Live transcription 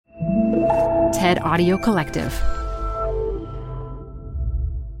TED Audio Collective.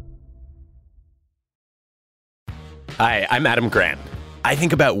 Hi, I'm Adam Grant. I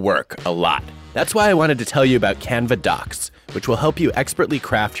think about work a lot. That's why I wanted to tell you about Canva Docs, which will help you expertly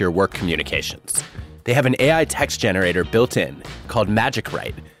craft your work communications. They have an AI text generator built in called Magic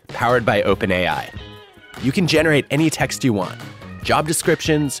Write, powered by OpenAI. You can generate any text you want. Job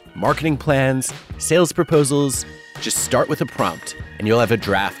descriptions, marketing plans, sales proposals. Just start with a prompt, and you'll have a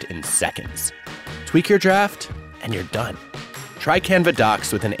draft in seconds. Tweak your draft, and you're done. Try Canva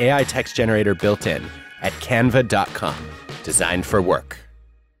Docs with an AI text generator built in at canva.com. Designed for work.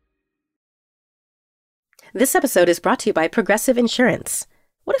 This episode is brought to you by Progressive Insurance.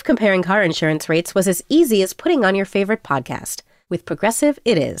 What if comparing car insurance rates was as easy as putting on your favorite podcast? With Progressive,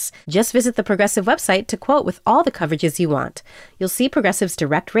 it is. Just visit the Progressive website to quote with all the coverages you want. You'll see Progressive's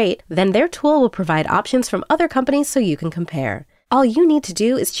direct rate, then their tool will provide options from other companies so you can compare. All you need to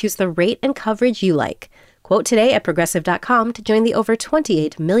do is choose the rate and coverage you like. Quote today at Progressive.com to join the over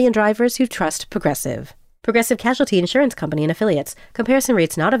 28 million drivers who trust Progressive. Progressive Casualty Insurance Company and Affiliates. Comparison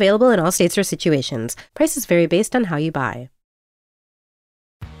rates not available in all states or situations. Prices vary based on how you buy.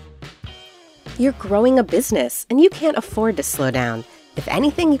 You're growing a business, and you can't afford to slow down. If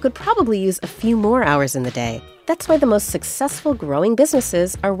anything, you could probably use a few more hours in the day. That's why the most successful growing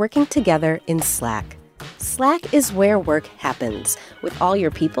businesses are working together in Slack. Slack is where work happens, with all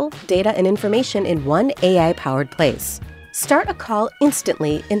your people, data, and information in one AI-powered place. Start a call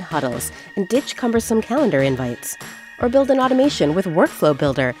instantly in huddles and ditch cumbersome calendar invites. Or build an automation with Workflow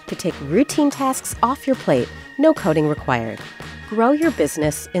Builder to take routine tasks off your plate, no coding required. Grow your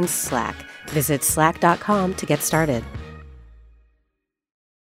business in Slack. Visit slack.com to get started.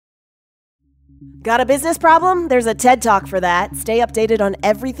 Got a business problem? There's a TED Talk for that. Stay updated on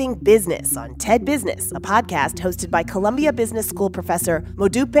everything business on TED Business, a podcast hosted by Columbia Business School professor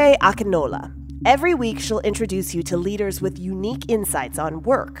Modupe Akinola. Every week, she'll introduce you to leaders with unique insights on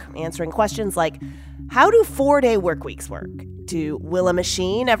work, answering questions like, how do 4-day work weeks work? Will a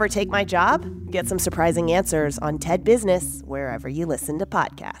machine ever take my job? Get some surprising answers on TED Business, wherever you listen to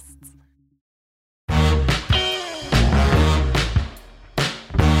podcasts.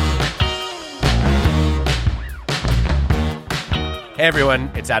 Hey everyone,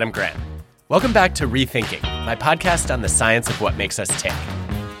 it's Adam Grant. Welcome back to Rethinking, my podcast on the science of what makes us tick.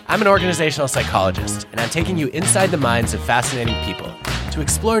 I'm an organizational psychologist, and I'm taking you inside the minds of fascinating people to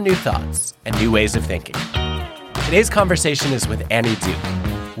explore new thoughts and new ways of thinking. Today's conversation is with Annie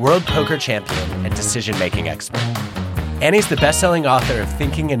Duke, world poker champion and decision-making expert. Annie's the best-selling author of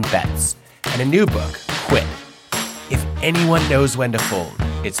Thinking in Bets and a new book, Quit. If anyone knows when to fold,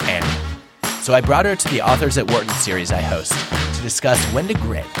 it's Annie. So I brought her to the Authors at Wharton series I host to discuss when to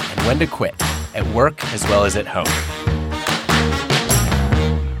grit and when to quit, at work as well as at home.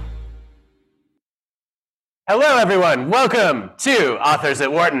 Hello, everyone. Welcome to Authors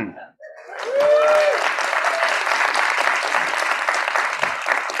at Wharton.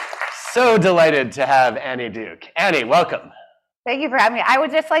 So delighted to have Annie Duke. Annie, welcome. Thank you for having me. I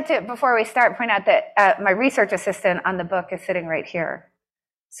would just like to, before we start, point out that my research assistant on the book is sitting right here.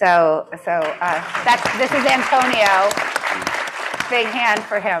 So this is Antonio. Big hand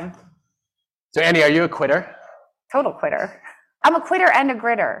for him. So Annie, are you a quitter? Total quitter. I'm a quitter and a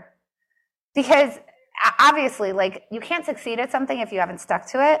gritter. Because obviously, like, you can't succeed at something if you haven't stuck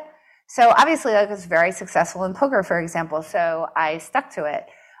to it. So obviously, I was very successful in poker, for example, so I stuck to it.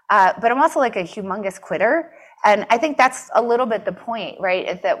 But I'm also like a humongous quitter. And I think that's a little bit the point, right?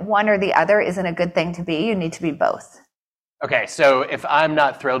 Is that one or the other isn't a good thing to be. You need to be both. Okay, so if I'm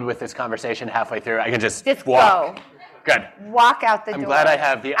not thrilled with this conversation halfway through, I can just walk. Go. Good. Walk out the door. I'm glad I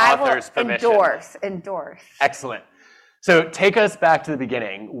have the author's permission. Endorse. Excellent. So take us back to the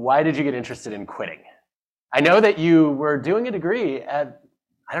beginning. Why did you get interested in quitting? I know that you were doing a degree at,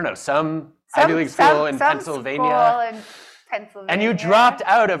 some Ivy League school in Pennsylvania. And you dropped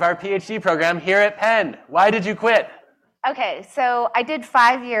out of our PhD program here at Penn. Why did you quit? Okay, so I did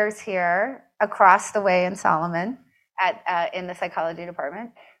 5 years here across the way in Solomon in the psychology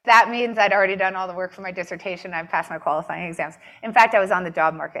department. That means I'd already done all the work for my dissertation. I've passed my qualifying exams. In fact, I was on the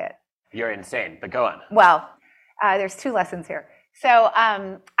job market. You're insane, but go on. Well, there's 2 lessons here. So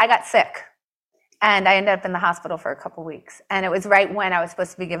I got sick, and I ended up in the hospital for a couple weeks. And it was right when I was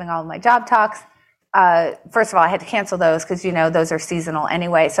supposed to be giving all of my job talks. First of all, I had to cancel those because, those are seasonal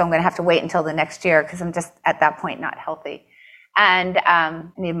anyway. So I'm going to have to wait until the next year because I'm just at that point not healthy and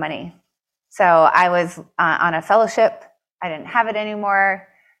need money. So I was on a fellowship. I didn't have it anymore.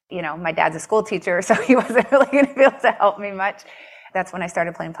 My dad's a school teacher, so he wasn't really going to be able to help me much. That's when I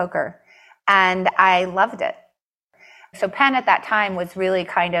started playing poker. And I loved it. So Penn at that time was really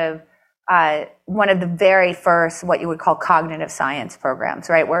kind of one of the very first, what you would call cognitive science programs,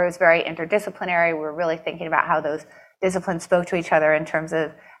 right? Where it was very interdisciplinary. We were really thinking about how those disciplines spoke to each other in terms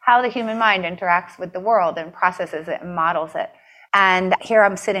of how the human mind interacts with the world and processes it and models it. And here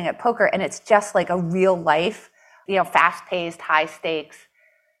I'm sitting at poker, and it's just like a real life, fast-paced, high-stakes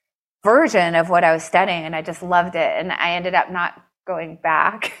version of what I was studying, and I just loved it. And I ended up not going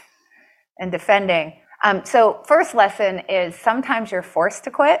back and defending. So first lesson is sometimes you're forced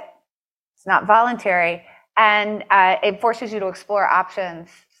to quit. It's not voluntary, and it forces you to explore options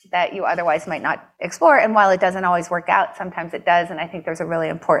that you otherwise might not explore. And while it doesn't always work out, sometimes it does. And I think there's a really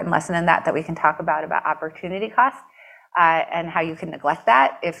important lesson in that we can talk about opportunity cost and how you can neglect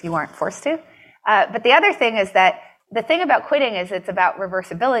that if you weren't forced to. But the other thing is that the thing about quitting is it's about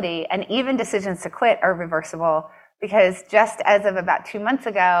reversibility, and even decisions to quit are reversible, because just as of about 2 months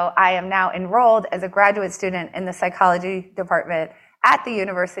ago, I am now enrolled as a graduate student in the psychology department at the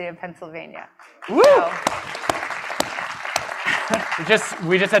University of Pennsylvania. Woo!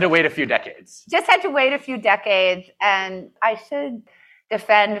 We just had to wait a few decades. Just had to wait a few decades, and I should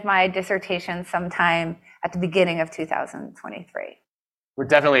defend my dissertation sometime at the beginning of 2023. We're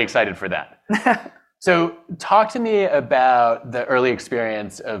definitely excited for that. So talk to me about the early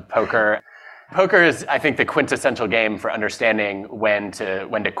experience of poker. Poker is, I think, the quintessential game for understanding when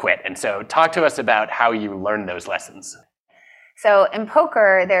to quit. And so talk to us about how you learned those lessons. So in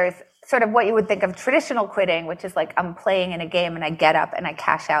poker, there's sort of what you would think of traditional quitting, which is like I'm playing in a game and I get up and I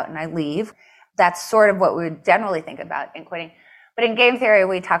cash out and I leave. That's sort of what we would generally think about in quitting. But in game theory,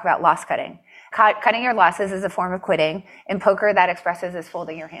 we talk about loss cutting. Cutting your losses is a form of quitting. In poker, that expresses as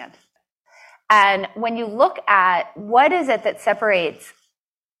folding your hand. And when you look at what is it that separates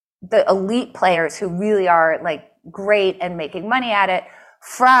the elite players who really are like great and making money at it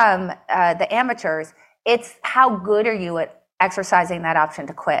from the amateurs, it's how good are you at exercising that option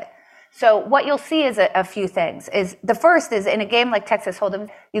to quit. So what you'll see is a few things. The first is in a game like Texas Hold'em,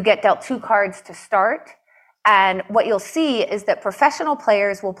 you get dealt 2 cards to start. And what you'll see is that professional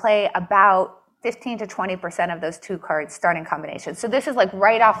players will play about 15 to 20% of those 2 cards starting combinations. So this is like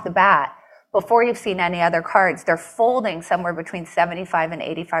right off the bat, before you've seen any other cards, they're folding somewhere between 75 and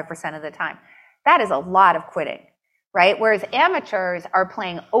 85% of the time. That is a lot of quitting, right? Whereas amateurs are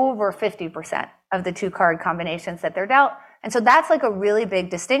playing over 50% of the 2 card combinations that they're dealt. And so that's like a really big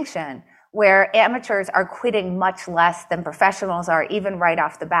distinction, where amateurs are quitting much less than professionals are, even right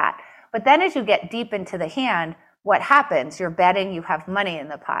off the bat. But then as you get deep into the hand, what happens? You're betting, you have money in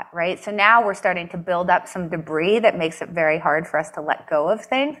the pot, right? So now we're starting to build up some debris that makes it very hard for us to let go of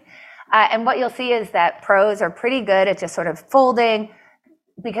things. And what you'll see is that pros are pretty good at just sort of folding,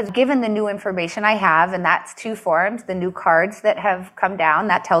 because given the new information I have, and that's 2 forms, the new cards that have come down,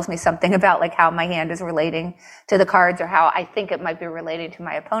 that tells me something about like how my hand is relating to the cards, or how I think it might be relating to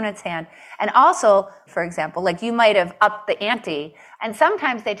my opponent's hand. And also, for example, like you might have upped the ante, and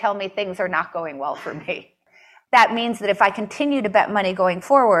sometimes they tell me things are not going well for me. That means that if I continue to bet money going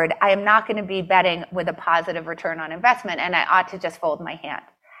forward, I am not going to be betting with a positive return on investment, and I ought to just fold my hand.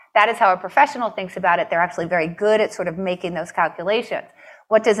 That is how a professional thinks about it. They're actually very good at sort of making those calculations.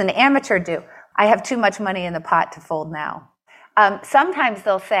 What does an amateur do? I have too much money in the pot to fold now. Sometimes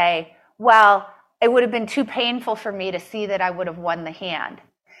they'll say, well, it would have been too painful for me to see that I would have won the hand.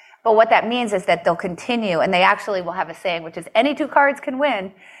 But what that means is that they'll continue, and they actually will have a saying, which is any 2 cards can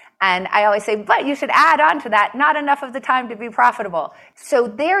win. And I always say, but you should add on to that, not enough of the time to be profitable. So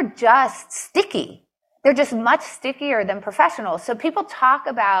they're just sticky. They're just much stickier than professionals. So people talk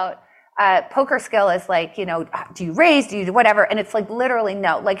about poker skill as like, do you raise, do you do whatever? And it's like literally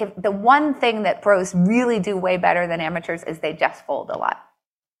no. Like if the one thing that pros really do way better than amateurs is they just fold a lot.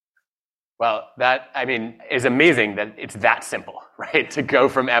 Well, that, is amazing that it's that simple, right? To go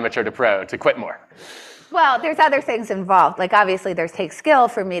from amateur to pro, to quit more. Well, there's other things involved. Like obviously there's takes skill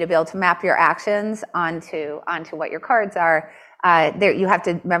for me to be able to map your actions onto what your cards are. You have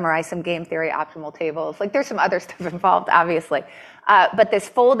to memorize some game theory optimal tables. Like there's some other stuff involved, obviously. But this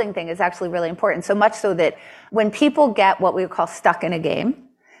folding thing is actually really important, so much so that when people get what we would call stuck in a game,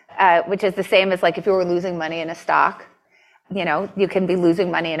 which is the same as like if you were losing money in a stock, you can be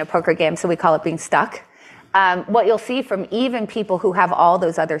losing money in a poker game, so we call it being stuck. What you'll see from even people who have all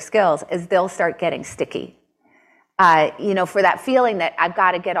those other skills is they'll start getting sticky. For that feeling that I've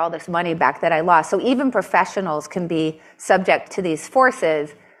got to get all this money back that I lost. So even professionals can be subject to these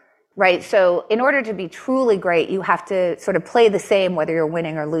forces, right? So in order to be truly great, you have to sort of play the same whether you're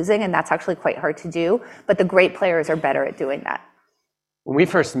winning or losing, and that's actually quite hard to do. But the great players are better at doing that. When we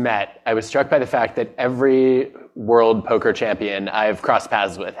first met, I was struck by the fact that every world poker champion I've crossed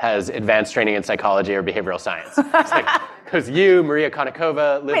paths with has advanced training in psychology or behavioral science. It's like, because you, Maria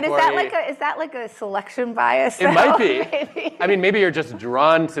Konnikova, Liv Wait, Bory, is that like a selection bias? It might be. Maybe. I mean, maybe you're just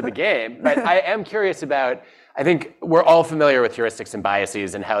drawn to the game, but I am curious about, I think we're all familiar with heuristics and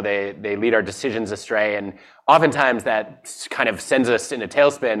biases and how they lead our decisions astray, and oftentimes that kind of sends us in a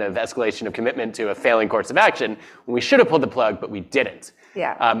tailspin of escalation of commitment to a failing course of action when we should have pulled the plug, but we didn't.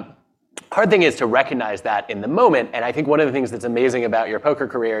 Yeah. Hard thing is to recognize that in the moment, and I think one of the things that's amazing about your poker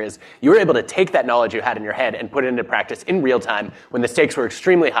career is you were able to take that knowledge you had in your head and put it into practice in real time when the stakes were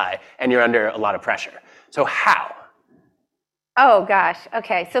extremely high and you're under a lot of pressure. So how? Oh, gosh.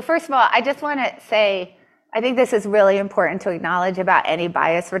 Okay. So first of all, I just want to say, I think this is really important to acknowledge about any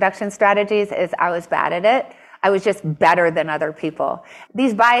bias reduction strategies is I was bad at it. I was just better than other people.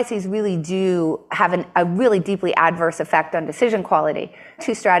 These biases really do have a really deeply adverse effect on decision quality.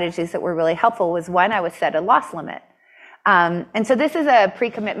 Two strategies that were really helpful was one, I would set a loss limit. And so this is a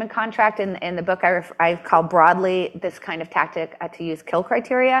pre-commitment contract in the book. I call broadly this kind of tactic to use kill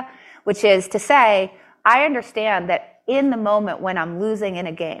criteria, which is to say, I understand that in the moment when I'm losing in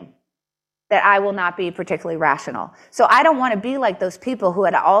a game, that I will not be particularly rational. So I don't want to be like those people who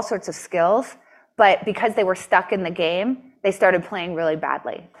had all sorts of skills, but because they were stuck in the game, they started playing really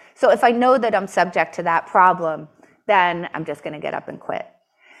badly. So if I know that I'm subject to that problem, then I'm just going to get up and quit.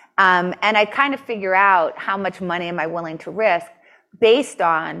 And I kind of figure out how much money am I willing to risk based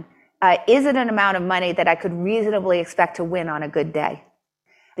on, is it an amount of money that I could reasonably expect to win on a good day?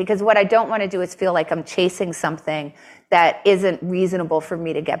 Because what I don't want to do is feel like I'm chasing something that isn't reasonable for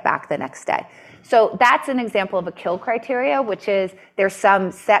me to get back the next day. So that's an example of a kill criteria, which is there's some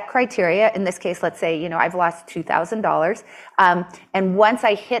set criteria. In this case, let's say, I've lost $2,000. And once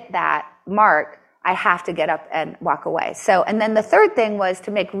I hit that mark, I have to get up and walk away. And then the third thing was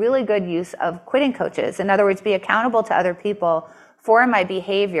to make really good use of quitting coaches. In other words, be accountable to other people for my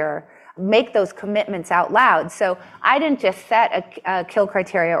behavior, make those commitments out loud. So I didn't just set a kill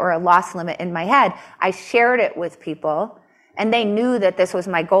criteria or a loss limit in my head. I shared it with people, and they knew that this was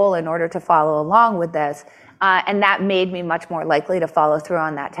my goal in order to follow along with this. And that made me much more likely to follow through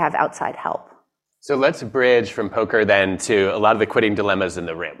on that, to have outside help. So let's bridge from poker then to a lot of the quitting dilemmas in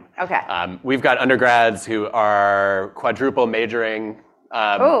the room. Okay. We've got undergrads who are quadruple majoring,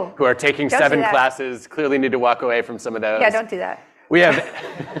 who are taking 7 classes, clearly need to walk away from some of those. Yeah, don't do that. We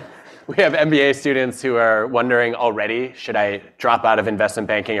have MBA students who are wondering already, should I drop out of investment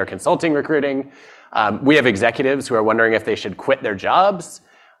banking or consulting recruiting? We have executives who are wondering if they should quit their jobs.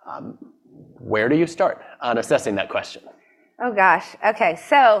 Where do you start on assessing that question? Oh, gosh. Okay,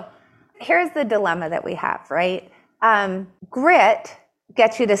 so here's the dilemma that we have, right? Grit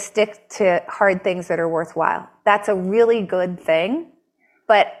gets you to stick to hard things that are worthwhile. That's a really good thing.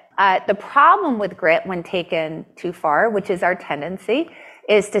 But the problem with grit when taken too far, which is our tendency,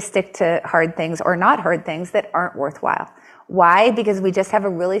 is to stick to hard things or not hard things that aren't worthwhile. Why? Because we just have a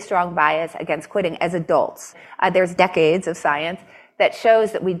really strong bias against quitting as adults. There's decades of science that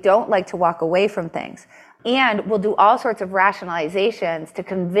shows that we don't like to walk away from things. And we'll do all sorts of rationalizations to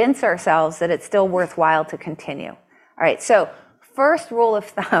convince ourselves that it's still worthwhile to continue. All right, so first rule of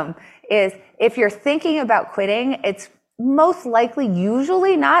thumb is if you're thinking about quitting, it's most likely,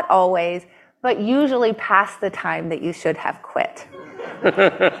 usually, not always, but usually past the time that you should have quit.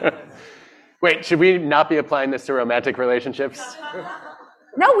 Wait, should we not be applying this to romantic relationships?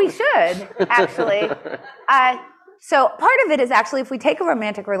 No, we should, actually. So part of it is actually if we take a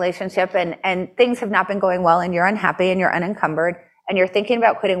romantic relationship and things have not been going well and you're unhappy and you're unencumbered and you're thinking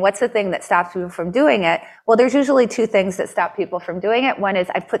about quitting, what's the thing that stops you from doing it? Well, there's usually 2 things that stop people from doing it. One is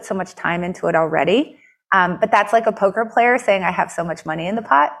I've put so much time into it already. But that's like a poker player saying I have so much money in the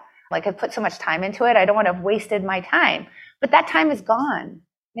pot. Like I've put so much time into it, I don't want to have wasted my time. But that time is gone.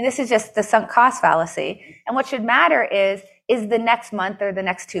 I mean, this is just the sunk cost fallacy. And what should matter is the next month or the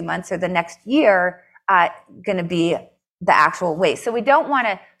next 2 months or the next year going to be the actual waste? So we don't want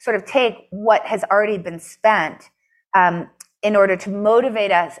to sort of take what has already been spent in order to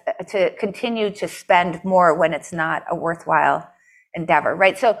motivate us to continue to spend more when it's not a worthwhile endeavor,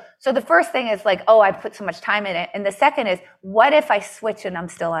 right? So the first thing is like, oh, I put so much time in it. And the second is, what if I switch and I'm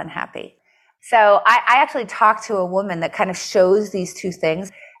still unhappy? So I actually talked to a woman that kind of shows these 2 things.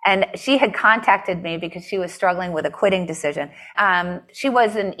 And she had contacted me because she was struggling with a quitting decision. She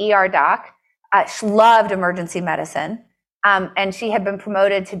was an ER doc. She loved emergency medicine. And she had been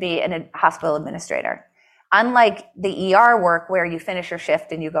promoted to be a hospital administrator. Unlike the ER work where you finish your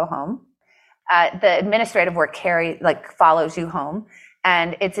shift and you go home, the administrative work follows you home,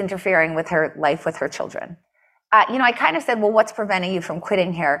 and it's interfering with her life with her children. I kind of said, well, what's preventing you from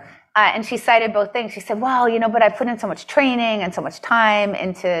quitting here? And she cited both things. She said, well, but I put in so much training and so much time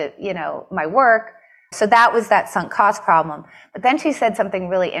into, my work. So that was that sunk cost problem. But then she said something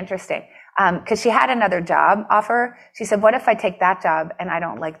really interesting because she had another job offer. She said, what if I take that job and I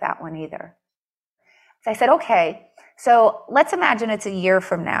don't like that one either? So I said, okay, so let's imagine it's a year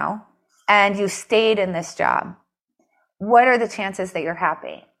from now and you stayed in this job. What are the chances that you're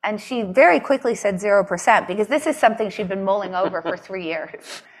happy? And she very quickly said 0% because this is something she'd been mulling over for 3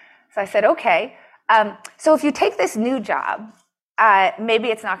 years. So I said, okay, so if you take this new job, maybe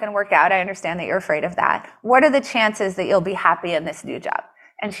it's not going to work out. I understand that you're afraid of that. What are the chances that you'll be happy in this new job?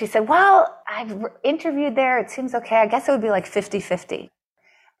 And she said, well, I've interviewed there. It seems okay. I guess it would be like 50-50.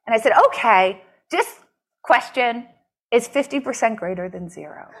 And I said, okay, just question, is 50% greater than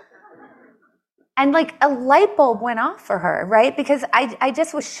 0? And like a light bulb went off for her, right? Because I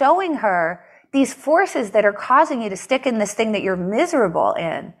just was showing her these forces that are causing you to stick in this thing that you're miserable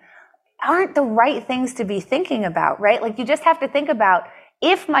in aren't the right things to be thinking about, right? Like you just have to think about,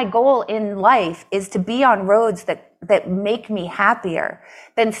 if my goal in life is to be on roads that make me happier,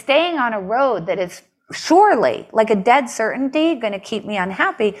 then staying on a road that is surely like a dead certainty going to keep me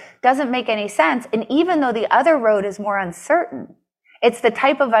unhappy doesn't make any sense. And even though the other road is more uncertain, it's the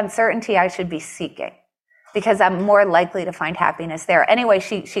type of uncertainty I should be seeking because I'm more likely to find happiness there. Anyway,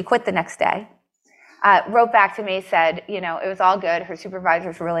 she quit the next day. Wrote back to me, said, it was all good. Her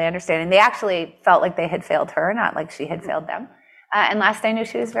supervisors were really understanding. They actually felt like they had failed her, not like she had failed them. And last I knew,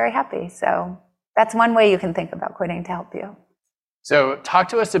 she was very happy. So that's one way you can think about quitting to help you. So talk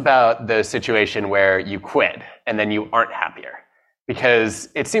to us about the situation where you quit and then you aren't happier. Because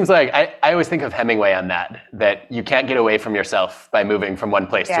it seems like, I always think of Hemingway on that you can't get away from yourself by moving from one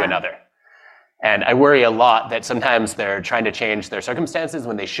place to another. And I worry a lot that sometimes they're trying to change their circumstances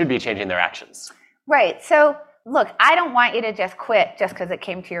when they should be changing their actions. Right. So look, I don't want you to just quit just because it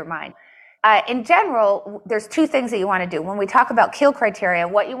came to your mind. In general, there's two things that you want to do. When we talk about kill criteria,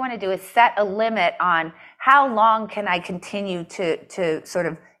 what you want to do is set a limit on how long can I continue to sort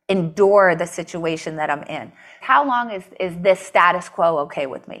of endure the situation that I'm in. How long is this status quo okay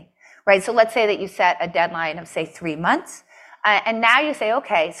with me? Right. So let's say that you set a deadline of, say, 3 months. And now you say,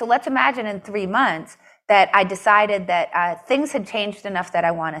 okay, so let's imagine in 3 months that I decided that things had changed enough that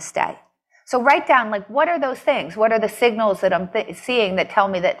I want to stay. So write down, like, what are those things? What are the signals that I'm seeing that tell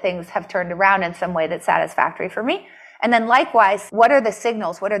me that things have turned around in some way that's satisfactory for me? And then likewise, what are the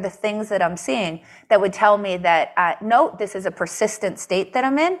signals? What are the things that I'm seeing that would tell me that, no, this is a persistent state that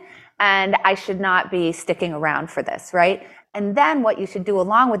I'm in and I should not be sticking around for this, right? And then what you should do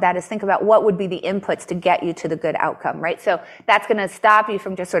along with that is think about what would be the inputs to get you to the good outcome, right? So that's going to stop you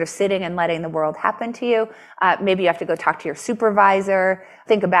from just sort of sitting and letting the world happen to you. Maybe you have to go talk to your supervisor.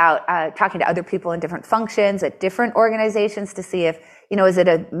 Think about talking to other people in different functions at different organizations to see if, is it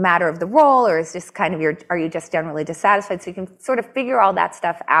a matter of the role or is just kind of are you just generally dissatisfied? So you can sort of figure all that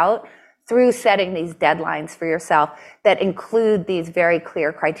stuff out through setting these deadlines for yourself that include these very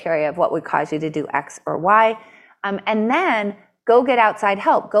clear criteria of what would cause you to do X or Y. And then go get outside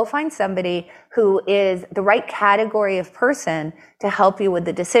help. Go find somebody who is the right category of person to help you with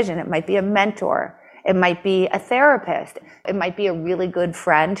the decision. It might be a mentor. It might be a therapist. It might be a really good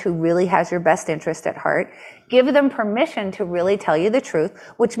friend who really has your best interest at heart. Give them permission to really tell you the truth,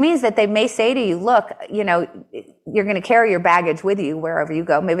 which means that they may say to you, look, you're going to carry your baggage with you wherever you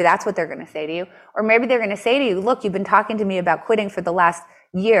go. Maybe that's what they're going to say to you. Or maybe they're going to say to you, look, you've been talking to me about quitting for the last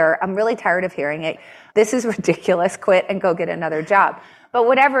year. I'm really tired of hearing it. This is ridiculous. Quit and go get another job. But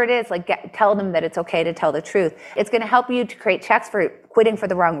whatever it is, tell them that it's okay to tell the truth. It's going to help you to create checks for quitting for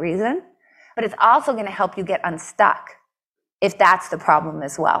the wrong reason, but it's also going to help you get unstuck if that's the problem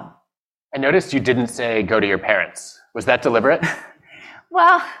as well. I noticed you didn't say go to your parents. Was that deliberate?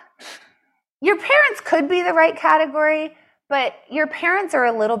 Well, your parents could be the right category, but your parents are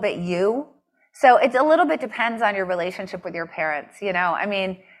a little bit you. So it's a little bit depends on your relationship with your parents.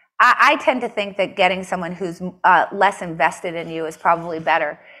 I tend to think that getting someone who's less invested in you is probably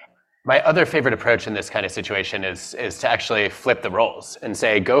better. My other favorite approach in this kind of situation is to actually flip the roles and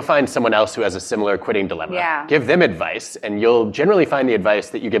say, go find someone else who has a similar quitting dilemma. Yeah. Give them advice, and you'll generally find the advice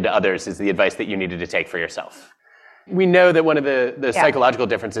that you give to others is the advice that you needed to take for yourself. We know that one of the psychological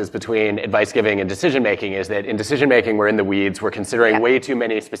differences between advice giving and decision making is that in decision making, we're in the weeds, we're considering way too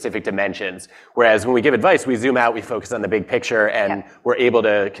many specific dimensions. Whereas when we give advice, we zoom out, we focus on the big picture, and we're able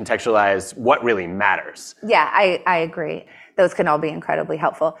to contextualize what really matters. Yeah, I agree. Those can all be incredibly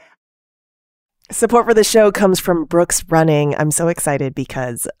helpful. Support for the show comes from Brooks Running. I'm so excited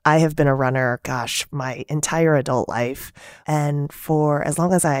because I have been a runner, my entire adult life. And for as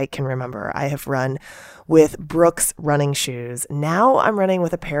long as I can remember, I have run with Brooks running shoes. Now I'm running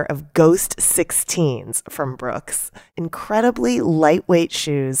with a pair of Ghost 16s from Brooks. Incredibly lightweight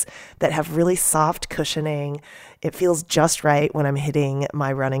shoes that have really soft cushioning. It feels just right when I'm hitting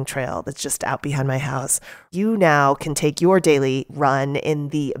my running trail that's just out behind my house. You now can take your daily run in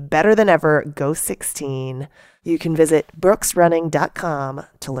the better than ever Ghost 16. You can visit brooksrunning.com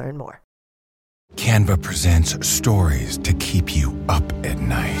to learn more. Canva presents stories to keep you up at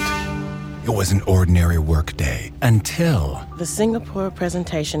night. It was an ordinary workday until the Singapore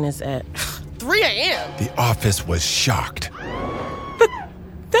presentation is at 3 a.m. The office was shocked. But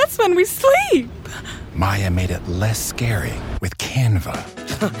that's when we sleep. Maya made it less scary with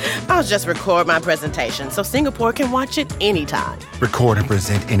Canva. I'll just record my presentation so Singapore can watch it anytime. Record and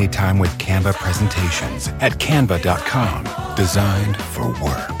present anytime with Canva presentations at canva.com. Designed for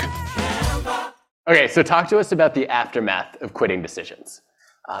work. Okay, so talk to us about the aftermath of quitting decisions.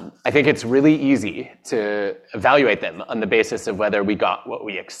 I think it's really easy to evaluate them on the basis of whether we got what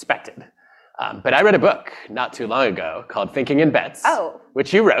we expected. But I read a book not too long ago called Thinking in Bets,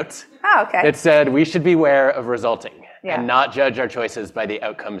 which you wrote. Oh, okay. It said we should beware of resulting and not judge our choices by the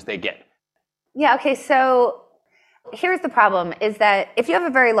outcomes they get. Yeah, okay, so here's the problem, is that if you have a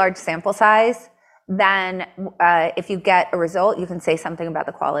very large sample size, then if you get a result, you can say something about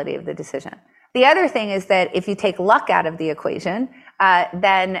the quality of the decision. The other thing is that if you take luck out of the equation,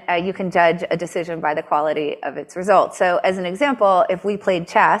 then you can judge a decision by the quality of its results. So as an example, if we played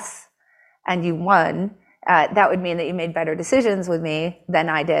chess and you won, that would mean that you made better decisions with me than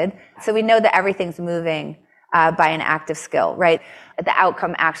I did. So we know that everything's moving by an active skill, right? The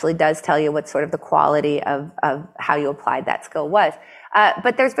outcome actually does tell you what sort of the quality of how you applied that skill was.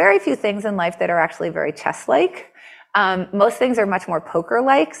 But there's very few things in life that are actually very chess-like. Most things are much more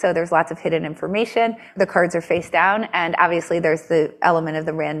poker-like, so there's lots of hidden information. The cards are face down, and obviously there's the element of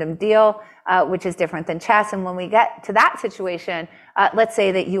the random deal, which is different than chess. And when we get to that situation, let's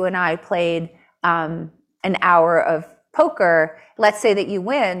say that you and I played an hour of poker. Let's say that you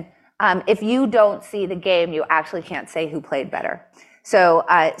win. If you don't see the game, you actually can't say who played better. So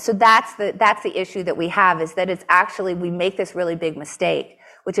that's the issue that we have, is that it's actually, we make this really big mistake,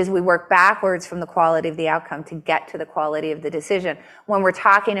 which is we work backwards from the quality of the outcome to get to the quality of the decision. When we're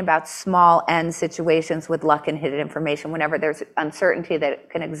talking about small n situations with luck and hidden information, whenever there's uncertainty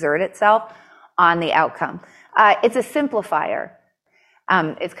that can exert itself on the outcome. It's a simplifier.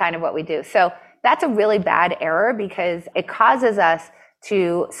 It's kind of what we do. So that's a really bad error because it causes us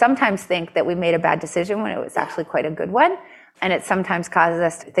to sometimes think that we made a bad decision when it was actually quite a good one. And it sometimes causes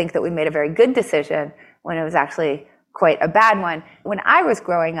us to think that we made a very good decision when it was actually quite a bad one. When I was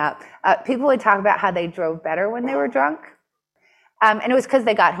growing up, people would talk about how they drove better when they were drunk. And it was because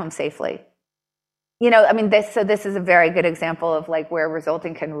they got home safely. This is a very good example of like where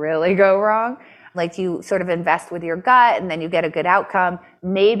resulting can really go wrong. Like you sort of invest with your gut and then you get a good outcome,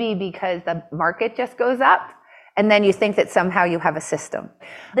 maybe because the market just goes up. And then you think that somehow you have a system.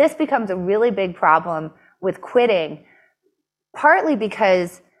 This becomes a really big problem with quitting, partly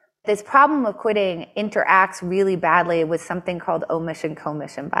because this problem of quitting interacts really badly with something called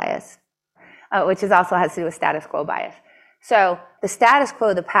omission-commission bias, which also has to do with status quo bias. So the status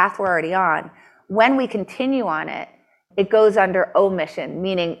quo, the path we're already on, when we continue on it, it goes under omission,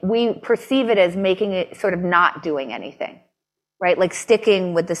 meaning we perceive it as making it sort of not doing anything, right? Like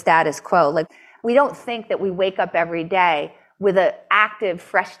sticking with the status quo. Like we don't think that we wake up every day with an active,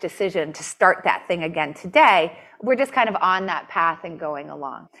 fresh decision to start that thing again today. We're just kind of on that path and going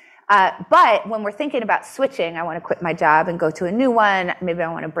along. But when we're thinking about switching, I want to quit my job and go to a new one. Maybe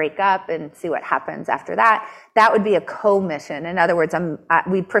I want to break up and see what happens after that. That would be a commission. In other words,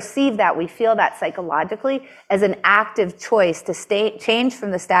 we perceive that, we feel that psychologically as an active choice to change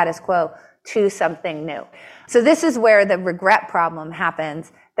from the status quo to something new. So this is where the regret problem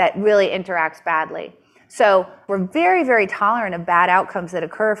happens that really interacts badly. So we're very, very tolerant of bad outcomes that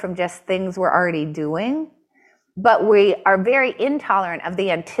occur from just things we're already doing. But we are very intolerant of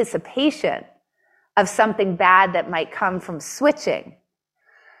the anticipation of something bad that might come from switching.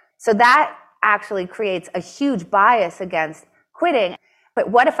 So that actually creates a huge bias against quitting. But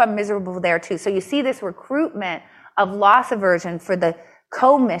what if I'm miserable there too? So you see this recruitment of loss aversion for the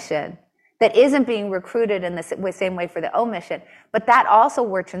commission that isn't being recruited in the same way for the omission. But that also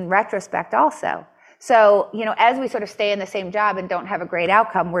works in retrospect also. So, as we sort of stay in the same job and don't have a great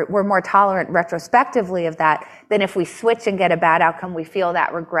outcome, we're more tolerant retrospectively of that than if we switch and get a bad outcome, we feel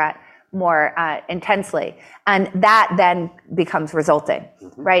that regret more intensely. And that then becomes resulting,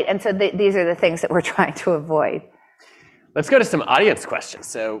 right? And so these are the things that we're trying to avoid. Let's go to some audience questions.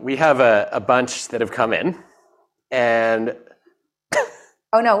 So we have a bunch that have come in. And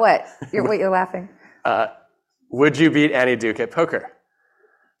oh no, what? You're laughing. Would you beat Annie Duke at poker?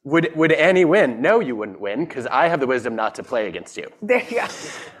 Would Annie win? No, you wouldn't win, because I have the wisdom not to play against you. There you go.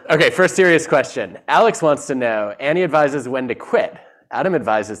 Okay, first serious question. Alex wants to know, Annie advises when to quit. Adam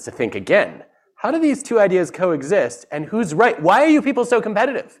advises to think again. How do these two ideas coexist, and who's right? Why are you people so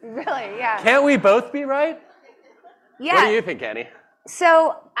competitive? Really, yeah. Can't we both be right? Yeah. What do you think, Annie?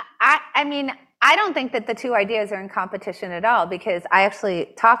 So, I mean, I don't think that the two ideas are in competition at all, because I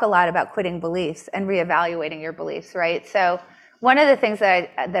actually talk a lot about quitting beliefs and reevaluating your beliefs, right? So one of the things that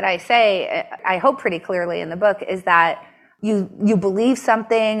I say, I hope pretty clearly in the book, is that you believe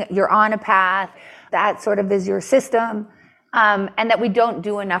something, you're on a path, that sort of is your system, and that we don't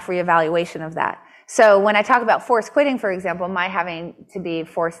do enough reevaluation of that. So when I talk about forced quitting, for example, my having to be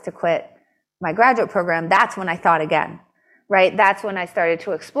forced to quit my graduate program, that's when I thought again. Right? That's when I started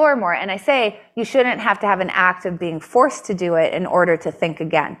to explore more. And I say you shouldn't have to have an act of being forced to do it in order to think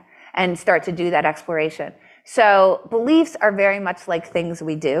again and start to do that exploration. So beliefs are very much like things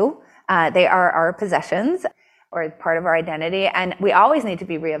we do. They are our possessions or part of our identity. And we always need to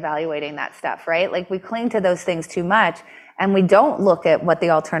be reevaluating that stuff, right? Like we cling to those things too much and we don't look at what the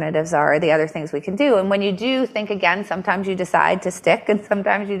alternatives are, the other things we can do. And when you do think again, sometimes you decide to stick and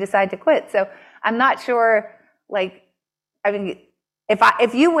sometimes you decide to quit. So I'm not sure, like, I mean,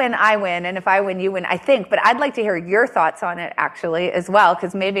 if you win, I win, and if I win, you win, I think. But I'd like to hear your thoughts on it, actually, as well,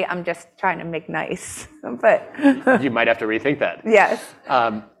 because maybe I'm just trying to make nice. But you might have to rethink that. Yes.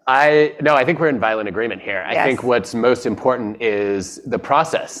 I think we're in violent agreement here. I think what's most important is the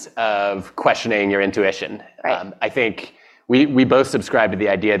process of questioning your intuition. Right. I think we both subscribe to the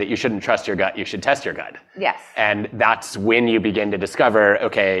idea that you shouldn't trust your gut, you should test your gut. Yes. And that's when you begin to discover,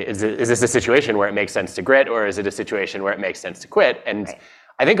 okay, is this a situation where it makes sense to grit, or is it a situation where it makes sense to quit? And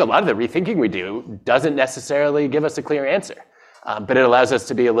I think a lot of the rethinking we do doesn't necessarily give us a clear answer, but it allows us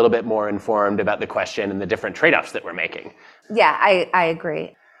to be a little bit more informed about the question and the different trade-offs that we're making. Yeah, I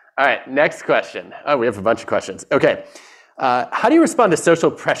agree. All right, next question. Oh, we have a bunch of questions. Okay. How do you respond to social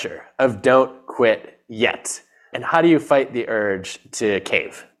pressure of don't quit yet? And how do you fight the urge to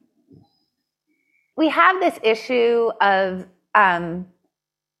cave? We have this issue of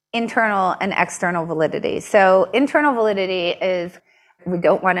internal and external validity. So internal validity is we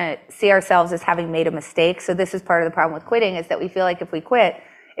don't want to see ourselves as having made a mistake. So this is part of the problem with quitting, is that we feel like if we quit,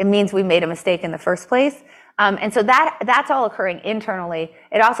 it means we made a mistake in the first place. And so that's all occurring internally.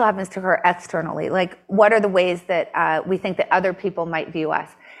 It also happens to occur externally. Like, what are the ways that we think that other people might view us?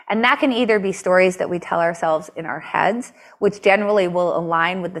 And that can either be stories that we tell ourselves in our heads, which generally will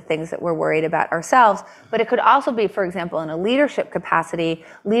align with the things that we're worried about ourselves. But it could also be, for example, in a leadership capacity,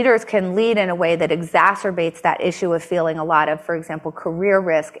 leaders can lead in a way that exacerbates that issue of feeling a lot of, for example, career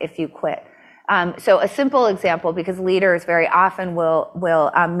risk if you quit. So a simple example, because leaders very often will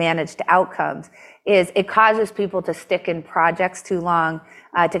manage to outcomes, is it causes people to stick in projects too long,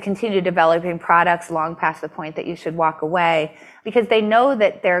 to continue developing products long past the point that you should walk away, because they know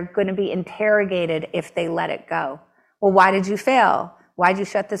that they're going to be interrogated if they let it go. Well, why did you fail? Why did you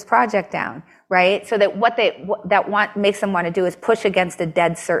shut this project down? Right? So that makes them want to do is push against a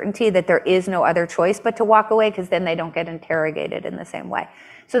dead certainty that there is no other choice but to walk away, because then they don't get interrogated in the same way.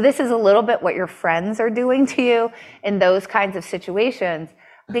 So this is a little bit what your friends are doing to you in those kinds of situations,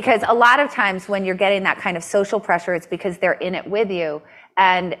 because a lot of times when you're getting that kind of social pressure, it's because they're in it with you.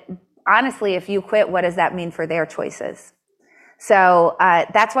 And honestly, if you quit, what does that mean for their choices? So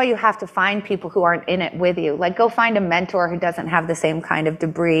that's why you have to find people who aren't in it with you. Like, go find a mentor who doesn't have the same kind of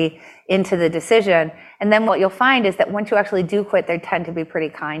debris into the decision. And then what you'll find is that once you actually do quit, they tend to be pretty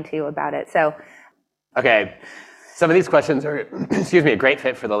kind to you about it. So, okay. Some of these questions are, a great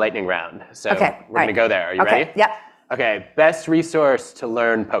fit for the lightning round. So we're going to go there. Are you ready? Yep. Okay. Best resource to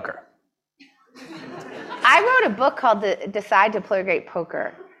learn poker. I wrote a book called Decide to Play Great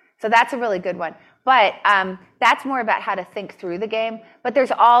Poker. So that's a really good one. But that's more about how to think through the game. But there's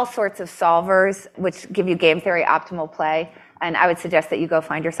all sorts of solvers which give you game theory optimal play. And I would suggest that you go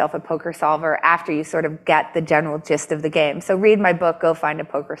find yourself a poker solver after you sort of get the general gist of the game. So read my book, go find a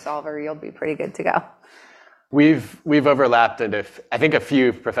poker solver. You'll be pretty good to go. We've overlapped into, I think, a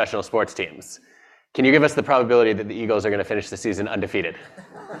few professional sports teams. Can you give us the probability that the Eagles are going to finish the season undefeated?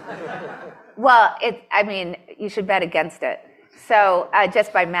 Well, you should bet against it. So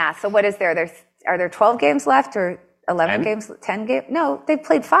just by math. So what is there? Are there 12 games left or 11 games? 10 games? No, they've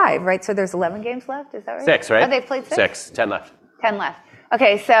played 5, right? So there's 11 games left. Is that right? 6, right? Oh, they've played 6? 10 left. 10 left.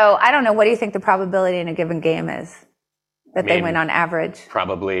 Okay, so I don't know. What do you think the probability in a given game is that they win on average?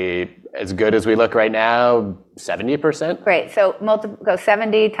 Probably as good as we look right now, 70%. Great. So go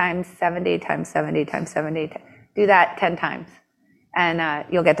 70 times 70 times 70 times 70. Do that 10 times, and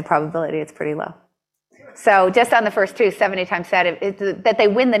you'll get the probability. It's pretty low. So just on the first two, 70 times 70, that they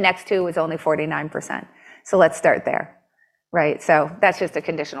win the next two is only 49%. So let's start there. Right, so that's just a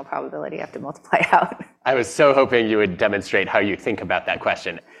conditional probability you have to multiply out. I was so hoping you would demonstrate how you think about that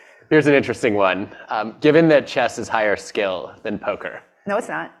question. Here's an interesting one. Given that chess is higher skill than poker. No, it's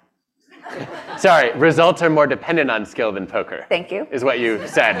not. Sorry, results are more dependent on skill than poker. Thank you. Is what you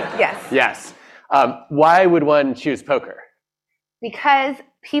said. Yes. Yes. Why would one choose poker? Because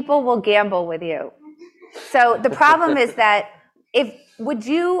people will gamble with you. So the problem is that would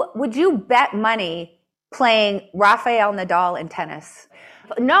you bet money playing Rafael Nadal in tennis?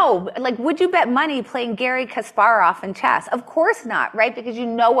 No, would you bet money playing Garry Kasparov in chess? Of course not, right? Because you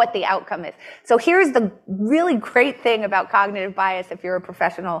know what the outcome is. So here's the really great thing about cognitive bias if you're a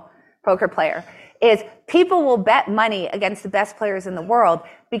professional poker player, is people will bet money against the best players in the world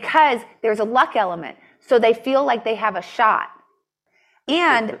because there's a luck element. So they feel like they have a shot.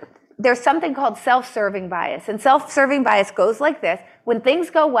 And there's something called self-serving bias. And self-serving bias goes like this. When things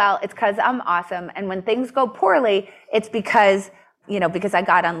go well, it's because I'm awesome. And when things go poorly, it's because I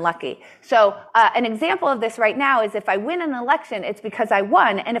got unlucky. So an example of this right now is if I win an election, it's because I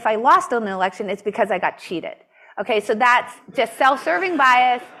won. And if I lost an election, it's because I got cheated. Okay, so that's just self-serving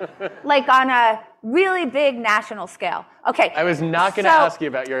bias, on a really big national scale. Okay. I was not going to ask you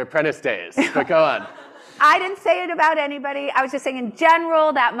about your apprentice days, but go on. I didn't say it about anybody. I was just saying in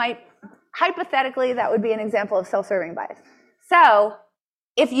general, hypothetically, that would be an example of self-serving bias. So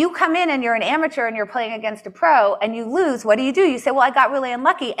if you come in and you're an amateur and you're playing against a pro and you lose, what do? You say, well, I got really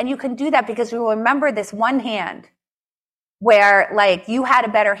unlucky. And you can do that because you remember this one hand where you had a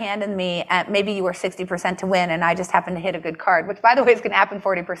better hand than me and maybe you were 60% to win and I just happened to hit a good card, which by the way is going to happen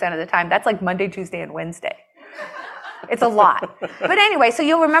 40% of the time. That's Monday, Tuesday, and Wednesday. It's a lot. But anyway, so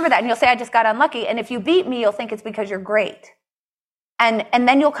you'll remember that and you'll say, I just got unlucky. And if you beat me, you'll think it's because you're great. And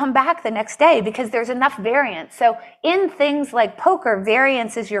then you'll come back the next day because there's enough variance. So in things like poker,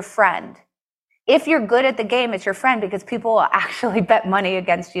 variance is your friend. If you're good at the game, it's your friend because people will actually bet money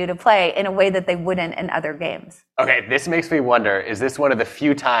against you to play in a way that they wouldn't in other games. Okay, this makes me wonder, is this one of the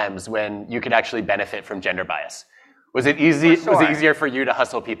few times when you could actually benefit from gender bias? Was it easy? Sure. Was it easier for you to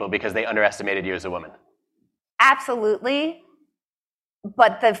hustle people because they underestimated you as a woman? Absolutely.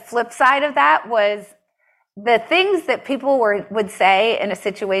 But the flip side of that was the things that people would say in a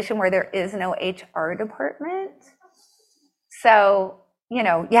situation where there is no HR department. So, you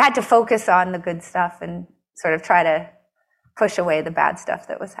had to focus on the good stuff and sort of try to push away the bad stuff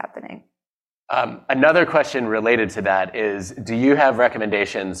that was happening. Another question related to that is, do you have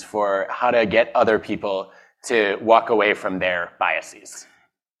recommendations for how to get other people to walk away from their biases?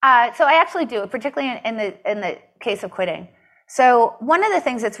 So I actually do, particularly in the case of quitting. So one of the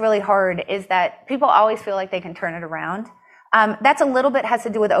things that's really hard is that people always feel like they can turn it around. That's a little bit has to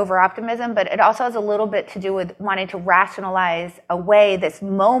do with over-optimism, but it also has a little bit to do with wanting to rationalize away this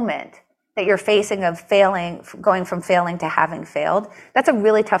moment that you're facing of failing, going from failing to having failed. That's a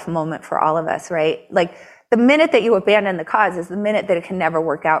really tough moment for all of us, right? The minute that you abandon the cause is the minute that it can never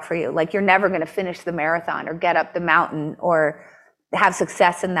work out for you. You're never going to finish the marathon or get up the mountain or have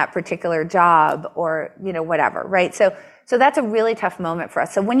success in that particular job or, whatever, right? So that's a really tough moment for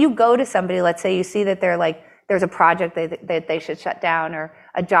us. So when you go to somebody, let's say you see that they're there's a project that they should shut down or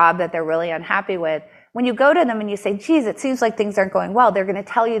a job that they're really unhappy with. When you go to them and you say, geez, it seems like things aren't going well, they're going to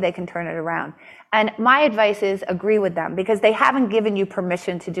tell you they can turn it around. And my advice is agree with them because they haven't given you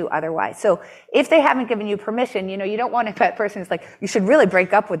permission to do otherwise. So if they haven't given you permission, you don't want that person who's you should really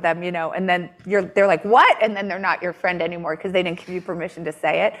break up with them, and then they're like, what? And then they're not your friend anymore because they didn't give you permission to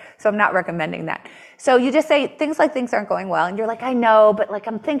say it. So I'm not recommending that. So you just say things aren't going well. And you're like, I know, but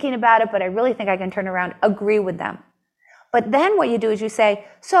I'm thinking about it, but I really think I can turn around. Agree with them. But then what you do is you say,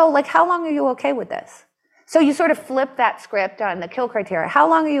 so how long are you okay with this? So you sort of flip that script on the kill criteria. How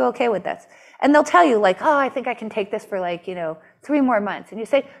long are you okay with this? And they'll tell you oh, I think I can take this for 3 more months. And you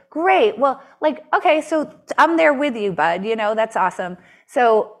say, great. Well, okay, so I'm there with you, bud. That's awesome.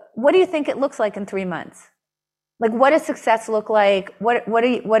 So what do you think it looks like in 3 months? What does success look like? What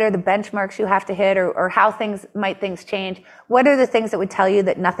are the benchmarks you have to hit or how things change? What are the things that would tell you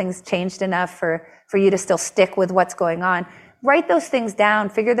that nothing's changed enough for you to still stick with what's going on? Write those things down,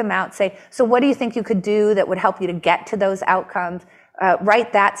 figure them out, say, so what do you think you could do that would help you to get to those outcomes?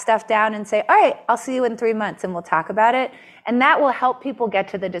 Write that stuff down and say, all right, I'll see you in 3 months and we'll talk about it. And that will help people get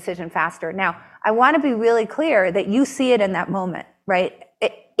to the decision faster. Now, I want to be really clear that you see it in that moment, right?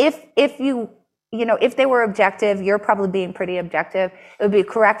 If they were objective, you're probably being pretty objective, it would be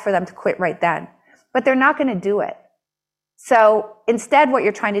correct for them to quit right then. But they're not going to do it. So instead, what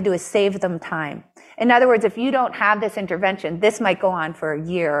you're trying to do is save them time. In other words, if you don't have this intervention, this might go on for a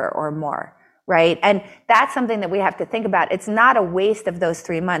year or more, right? And that's something that we have to think about. It's not a waste of those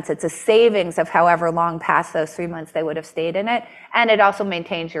 3 months. It's a savings of however long past those 3 months they would have stayed in it. And it also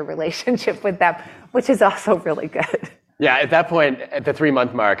maintains your relationship with them, which is also really good. Yeah, at that point, at the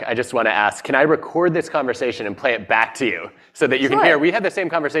 3-month mark, I just want to ask, can I record this conversation and play it back to you so that you can hear, we had the same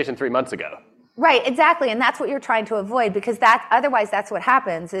conversation 3 months ago? Right, exactly. And that's what you're trying to avoid, because otherwise that's what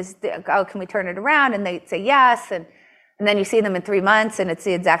happens is, can we turn it around? And they say yes. And then you see them in 3 months and it's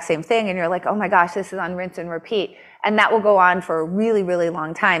the exact same thing. And you're like, oh my gosh, this is on rinse and repeat. And that will go on for a really, really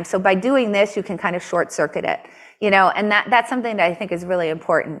long time. So by doing this, you can kind of short circuit it, and that's something that I think is really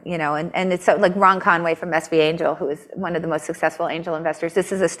important, and it's so, like Ron Conway from SV Angel, who is one of the most successful angel investors.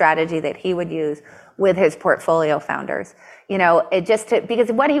 This is a strategy that he would use with his portfolio founders,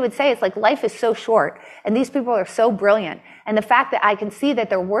 because what he would say is like, life is so short and these people are so brilliant. And the fact that I can see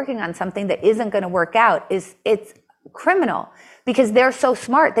that they're working on something that isn't going to work out it's criminal, because they're so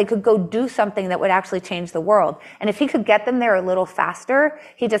smart. They could go do something that would actually change the world. And if he could get them there a little faster,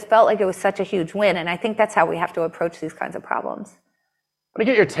 he just felt like it was such a huge win. And I think that's how we have to approach these kinds of problems. I want to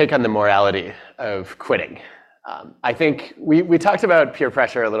get your take on the morality of quitting. I think we talked about peer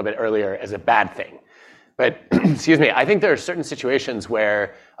pressure a little bit earlier as a bad thing. But, excuse me, I think there are certain situations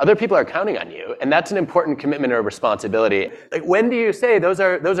where other people are counting on you, and that's an important commitment or responsibility. Like, when do you say those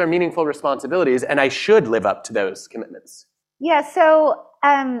are meaningful responsibilities, and I should live up to those commitments? Yeah, so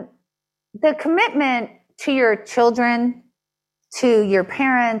the commitment to your children, to your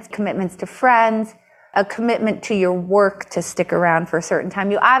parents, commitments to friends, a commitment to your work to stick around for a certain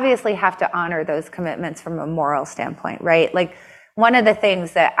time, you obviously have to honor those commitments from a moral standpoint, right? Like, one of the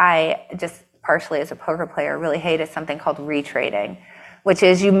things that I just partially as a poker player really hate is something called retrading, which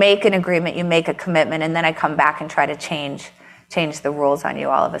is you make an agreement, you make a commitment, and then I come back and try to change the rules on you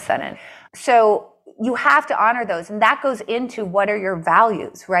all of a sudden. So you have to honor those, and that goes into what are your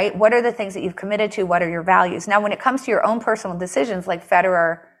values, right? What are the things that you've committed to? What are your values? Now, when it comes to your own personal decisions like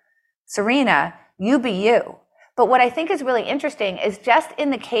Federer, Serena, you be you. But what I think is really interesting is just in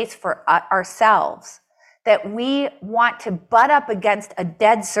the case for ourselves, that we want to butt up against a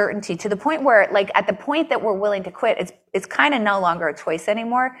dead certainty to the point where, like, at the point that we're willing to quit, it's kind of no longer a choice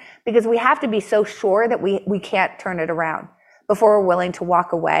anymore, because we have to be so sure that we can't turn it around before we're willing to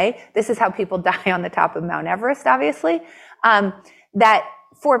walk away. This is how people die on the top of Mount Everest, obviously. That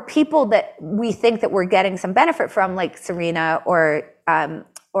for people that we think that we're getting some benefit from, like Serena or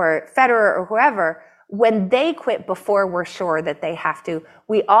Federer or whoever, when they quit before we're sure that they have to,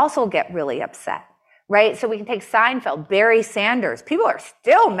 we also get really upset. Right? So we can take Seinfeld, Barry Sanders. People are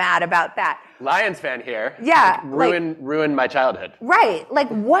still mad about that. Lions fan here. Yeah. Ruined my childhood. Right. Like,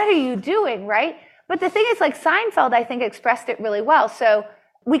 what are you doing? Right? But the thing is, like, Seinfeld, I think, expressed it really well. So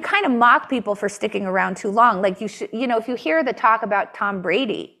we kind of mock people for sticking around too long. Like, if you hear the talk about Tom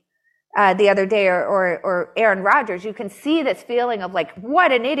Brady the other day or Aaron Rodgers, you can see this feeling of like,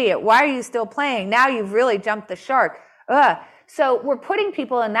 what an idiot. Why are you still playing? Now you've really jumped the shark. Ugh. So we're putting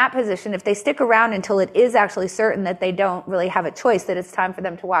people in that position. If they stick around until it is actually certain that they don't really have a choice, that it's time for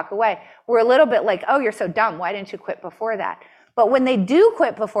them to walk away, we're a little bit like, oh, you're so dumb. Why didn't you quit before that? But when they do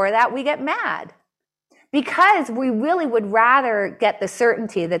quit before that, we get mad, because we really would rather get the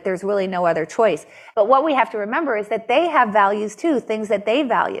certainty that there's really no other choice. But what we have to remember is that they have values too, things that they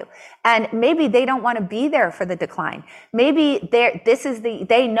value. And maybe they don't want to be there for the decline. Maybe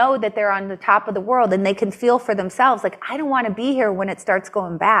they know that they're on the top of the world and they can feel for themselves, like, I don't want to be here when it starts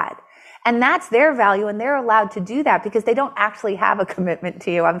going bad. And that's their value, and they're allowed to do that because they don't actually have a commitment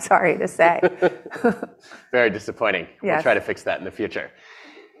to you, I'm sorry to say. Very disappointing. Yes. We'll try to fix that in the future.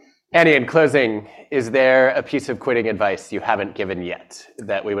 Annie, in closing, is there a piece of quitting advice you haven't given yet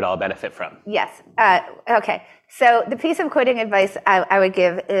that we would all benefit from? Yes. Okay. So the piece of quitting advice I would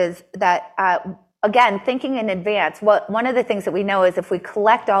give is that, again, thinking in advance. One of the things that we know is if we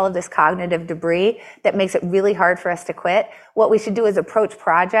collect all of this cognitive debris that makes it really hard for us to quit, what we should do is approach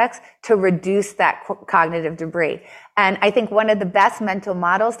projects to reduce that cognitive debris. And I think one of the best mental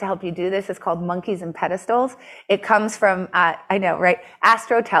models to help you do this is called monkeys and pedestals. It comes from, I know, right?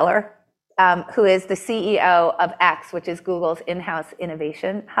 Astro Teller, who is the CEO of X, which is Google's in-house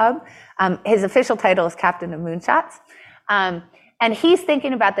innovation hub. His official title is Captain of Moonshots. And he's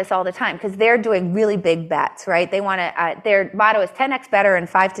thinking about this all the time because they're doing really big bets, right? They want to, their motto is 10x better in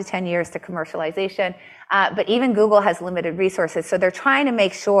 5 to 10 years to commercialization. But even Google has limited resources. So they're trying to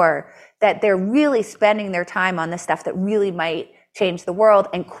make sure that they're really spending their time on the stuff that really might change the world,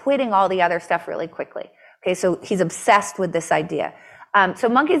 and quitting all the other stuff really quickly. Okay, so he's obsessed with this idea. So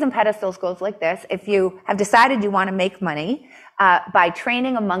monkeys and pedestals goes like this. If you have decided you want to make money by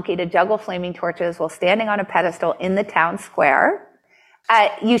training a monkey to juggle flaming torches while standing on a pedestal in the town square,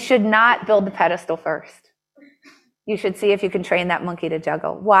 you should not build the pedestal first. You should see if you can train that monkey to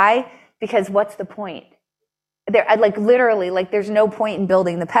juggle. Why? Because what's the point? There's no point in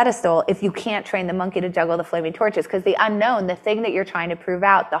building the pedestal if you can't train the monkey to juggle the flaming torches, because the unknown, the thing that you're trying to prove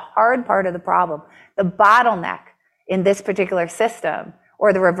out, the hard part of the problem, the bottleneck in this particular system,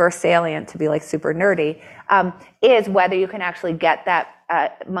 or the reverse salient to be like super nerdy, is whether you can actually get that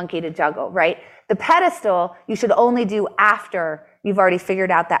monkey to juggle, right? The pedestal you should only do after you've already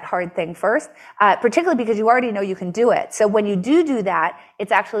figured out that hard thing first, particularly because you already know you can do it. So when you do that,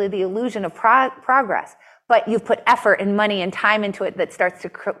 it's actually the illusion of progress. But you've put effort and money and time into it that starts to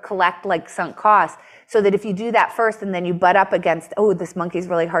collect like sunk costs, so that if you do that first and then you butt up against, oh, this monkey's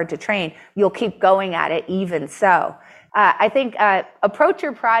really hard to train, you'll keep going at it even so. I think approach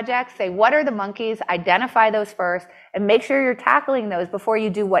your projects, say, what are the monkeys, identify those first, and make sure you're tackling those before you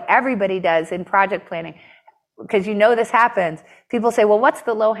do what everybody does in project planning. Because you know this happens. People say, well, what's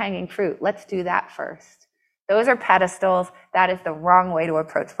the low-hanging fruit? Let's do that first. Those are pedestals. That is the wrong way to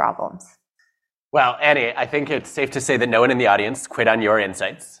approach problems. Well, Annie, I think it's safe to say that no one in the audience quit on your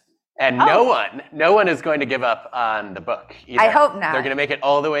insights. And no one is going to give up on the book either. I hope not. They're going to make it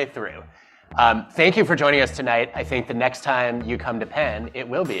all the way through. Thank you for joining us tonight. I think the next time you come to Penn, it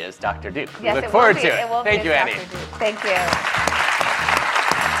will be as Dr. Duke. Yes, we look forward to it. It will Thank be you, as Annie. Dr. Duke. Thank you.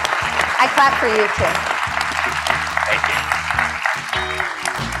 I clap for you, too. Thank you.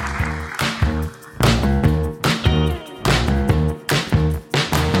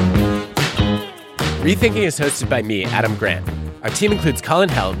 Rethinking is hosted by me, Adam Grant. Our team includes Colin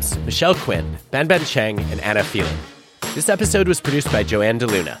Helms, Michelle Quinn, Ben Cheng, and Anna Phelan. This episode was produced by Joanne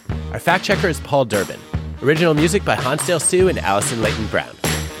DeLuna. Our fact checker is Paul Durbin. Original music by Hansdale Sue and Allison Leighton Brown.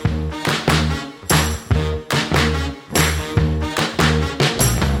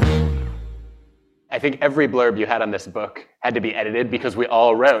 I think every blurb you had on this book had to be edited because we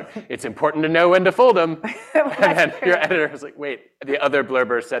all wrote, it's important to know when to fold them. And then your editor was like, wait, the other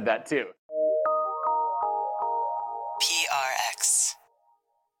blurber said that too.